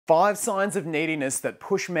5 signs of neediness that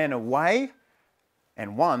push men away,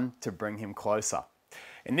 and 1 to bring him closer.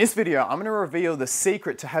 In this video, I'm going to reveal the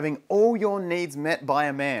secret to having all your needs met by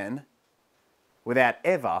a man without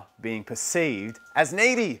ever being perceived as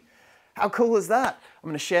needy. How cool is that? I'm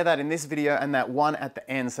going to share that in this video and that one at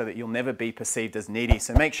the end so that you'll never be perceived as needy.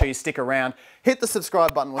 So make sure you stick around, hit the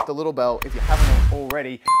subscribe button with the little bell if you haven't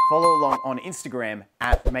already, follow along on Instagram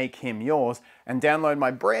at @MakeHimYours, and download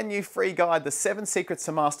my brand new free guide, The 7 Secrets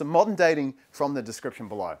to Master Modern Dating, from the description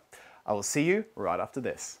below. I will see you right after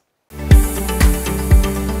this.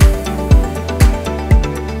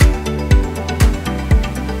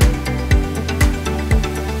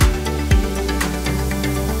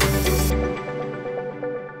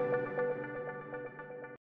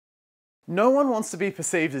 No one wants to be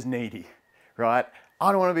perceived as needy, right?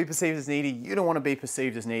 I don't want to be perceived as needy. You don't want to be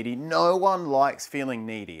perceived as needy. No one likes feeling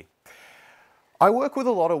needy. I work with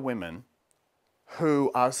a lot of women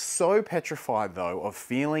who are so petrified, though, of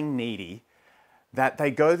feeling needy that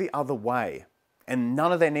they go the other way and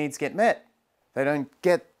none of their needs get met. They don't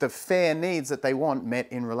get the fair needs that they want met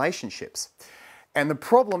in relationships. And the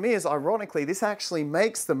problem is, ironically, this actually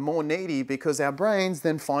makes them more needy because our brains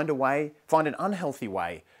then find an unhealthy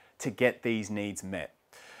way to get these needs met.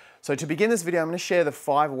 So to begin this video, I'm going to share the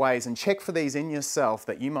 5 ways, and check for these in yourself,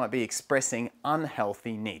 that you might be expressing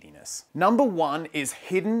unhealthy neediness. Number 1 is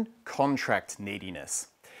hidden contract neediness.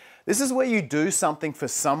 This is where you do something for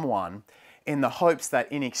someone in the hopes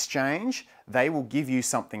that in exchange, they will give you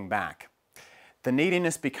something back. The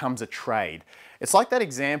neediness becomes a trade. It's like that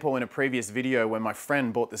example in a previous video where my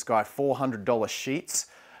friend bought this guy $400 sheets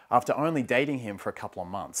after only dating him for a couple of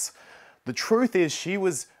months. The truth is, she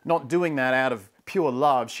was not doing that out of pure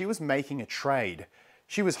love. She was making a trade.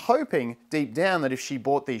 She was hoping deep down that if she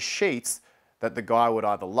bought these sheets, that the guy would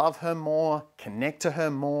either love her more, connect to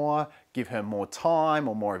her more, give her more time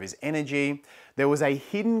or more of his energy. There was a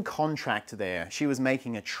hidden contract there. She was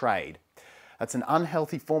making a trade. That's an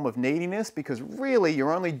unhealthy form of neediness because really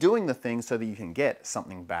you're only doing the thing so that you can get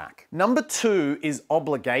something back. Number 2 is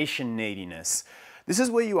obligation neediness. This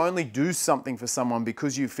is where you only do something for someone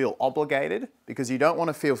because you feel obligated, because you don't want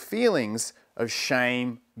to feel feelings of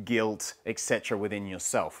shame, guilt, etc. within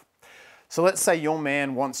yourself. So let's say your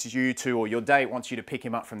man wants you to, or your date wants you to pick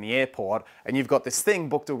him up from the airport, and you've got this thing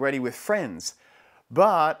booked already with friends.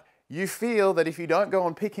 But you feel that if you don't go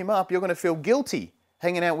and pick him up, you're going to feel guilty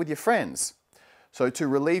hanging out with your friends. So to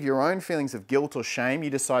relieve your own feelings of guilt or shame,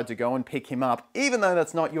 you decide to go and pick him up, even though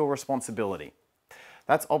that's not your responsibility.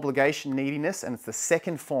 That's obligation neediness, and it's the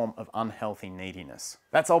second form of unhealthy neediness.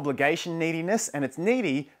 That's obligation neediness, and it's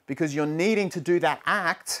needy because you're needing to do that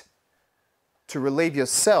act to relieve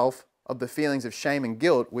yourself of the feelings of shame and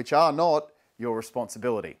guilt, which are not your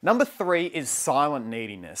responsibility. Number 3 is silent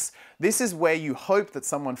neediness. This is where you hope that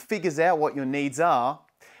someone figures out what your needs are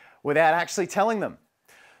without actually telling them.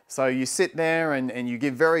 So you sit there and you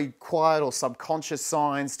give very quiet or subconscious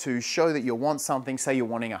signs to show that you want something. Say you're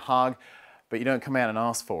wanting a hug, but you don't come out and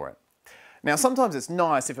ask for it. Now, sometimes it's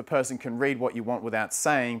nice if a person can read what you want without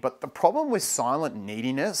saying, but the problem with silent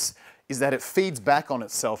neediness is that it feeds back on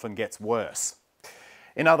itself and gets worse.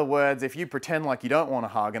 In other words, if you pretend like you don't want a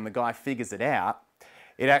hug and the guy figures it out,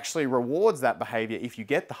 it actually rewards that behavior if you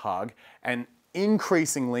get the hug, and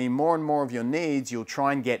increasingly more and more of your needs you'll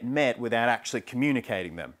try and get met without actually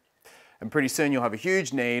communicating them. And pretty soon you'll have a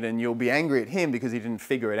huge need and you'll be angry at him because he didn't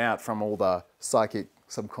figure it out from all the psychic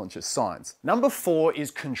subconscious signs. Number 4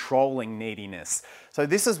 is controlling neediness. So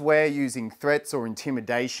this is where, using threats or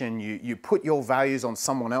intimidation, you put your values on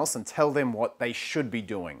someone else and tell them what they should be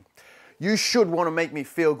doing. You should want to make me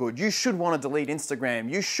feel good. You should want to delete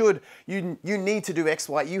Instagram. You need to do X,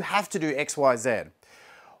 Y. You have to do X, Y, Z.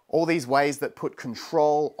 All these ways that put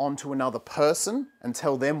control onto another person and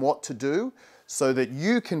tell them what to do so that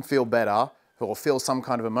you can feel better or feel some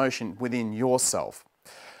kind of emotion within yourself.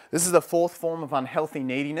 This is the 4th form of unhealthy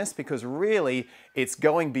neediness because really it's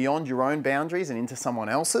going beyond your own boundaries and into someone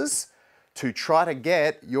else's to try to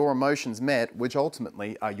get your emotions met, which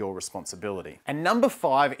ultimately are your responsibility. And number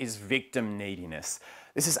 5 is victim neediness.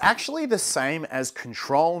 This is actually the same as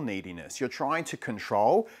control neediness. You're trying to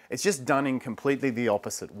control, it's just done in completely the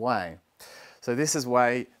opposite way. So this is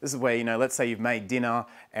where, let's say you've made dinner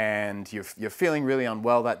and you're feeling really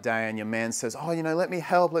unwell that day, and your man says, oh, let me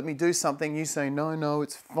help, let me do something. You say, no,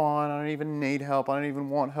 it's fine. I don't even need help. I don't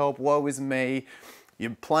even want help. Woe is me.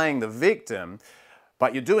 You're playing the victim,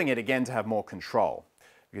 but you're doing it again to have more control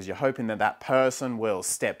because you're hoping that that person will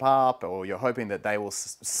step up, or you're hoping that they will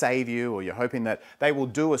save you, or you're hoping that they will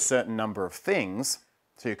do a certain number of things.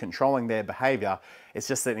 So you're controlling their behavior. It's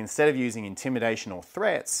just that instead of using intimidation or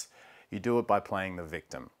threats, you do it by playing the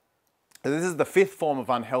victim. So this is the 5th form of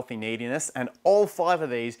unhealthy neediness, and all 5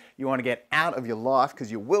 of these you want to get out of your life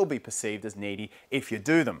because you will be perceived as needy if you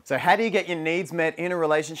do them. So how do you get your needs met in a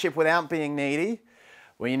relationship without being needy?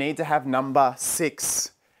 Well, you need to have number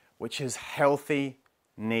 6, which is healthy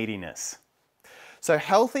neediness. So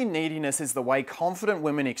healthy neediness is the way confident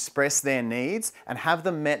women express their needs and have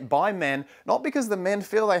them met by men, not because the men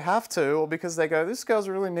feel they have to or because they go, this girl's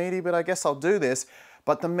really needy, but I guess I'll do this.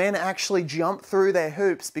 But the men actually jump through their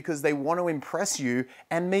hoops because they want to impress you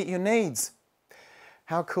and meet your needs.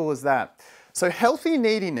 How cool is that? So healthy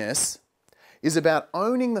neediness is about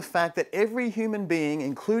owning the fact that every human being,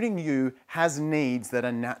 including you, has needs that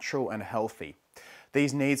are natural and healthy.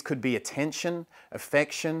 These needs could be attention,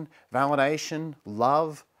 affection, validation,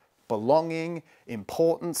 love, belonging,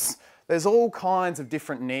 importance. There's all kinds of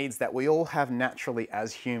different needs that we all have naturally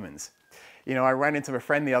as humans. You know, I ran into a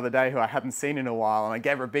friend the other day who I hadn't seen in a while, and I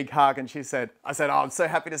gave her a big hug, and I said, oh, I'm so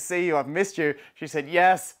happy to see you, I've missed you. She said,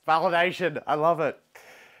 yes, validation, I love it.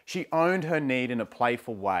 She owned her need in a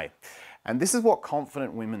playful way. And this is what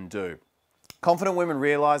confident women do. Confident women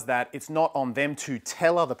realize that it's not on them to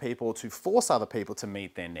tell other people or to force other people to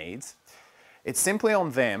meet their needs. It's simply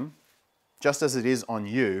on them, just as it is on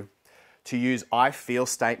you, to use I feel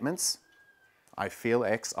statements, I feel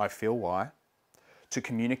X, I feel Y, to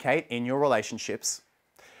communicate in your relationships.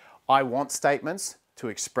 I want statements to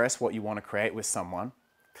express what you want to create with someone.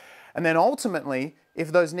 And then ultimately,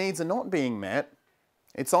 if those needs are not being met,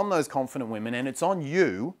 it's on those confident women and it's on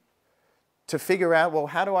you to figure out, well,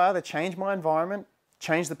 how do I either change my environment,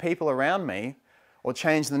 change the people around me, or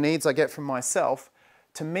change the needs I get from myself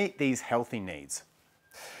to meet these healthy needs.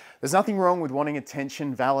 There's nothing wrong with wanting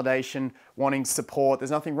attention, validation, wanting support.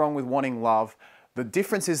 There's nothing wrong with wanting love. The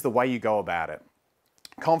difference is the way you go about it.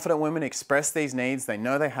 Confident women express these needs, they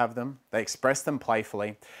know they have them, they express them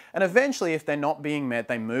playfully, and eventually if they're not being met,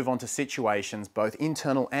 they move on to situations, both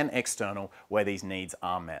internal and external, where these needs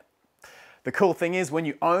are met. The cool thing is when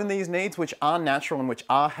you own these needs, which are natural and which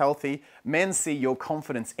are healthy, men see your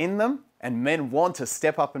confidence in them, and men want to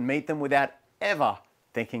step up and meet them without ever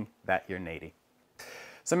thinking that you're needy.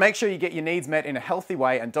 So make sure you get your needs met in a healthy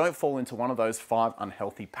way and don't fall into one of those 5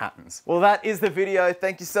 unhealthy patterns. Well, that is the video.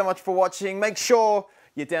 Thank you so much for watching. Make sure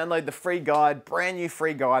you download the free guide, brand new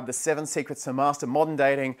free guide, The 7 Secrets to Master Modern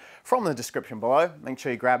Dating, from the description below. Make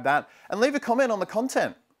sure you grab that and leave a comment on the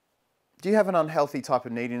content. Do you have an unhealthy type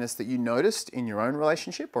of neediness that you noticed in your own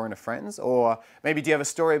relationship or in a friend's? Or maybe do you have a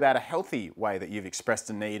story about a healthy way that you've expressed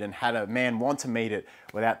a need and had a man want to meet it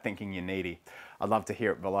without thinking you're needy? I'd love to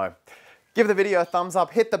hear it below. Give the video a thumbs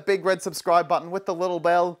up, hit the big red subscribe button with the little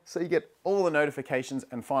bell so you get all the notifications,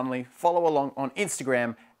 and finally follow along on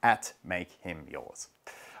Instagram @MakeHimYours.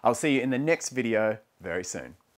 I'll see you in the next video very soon.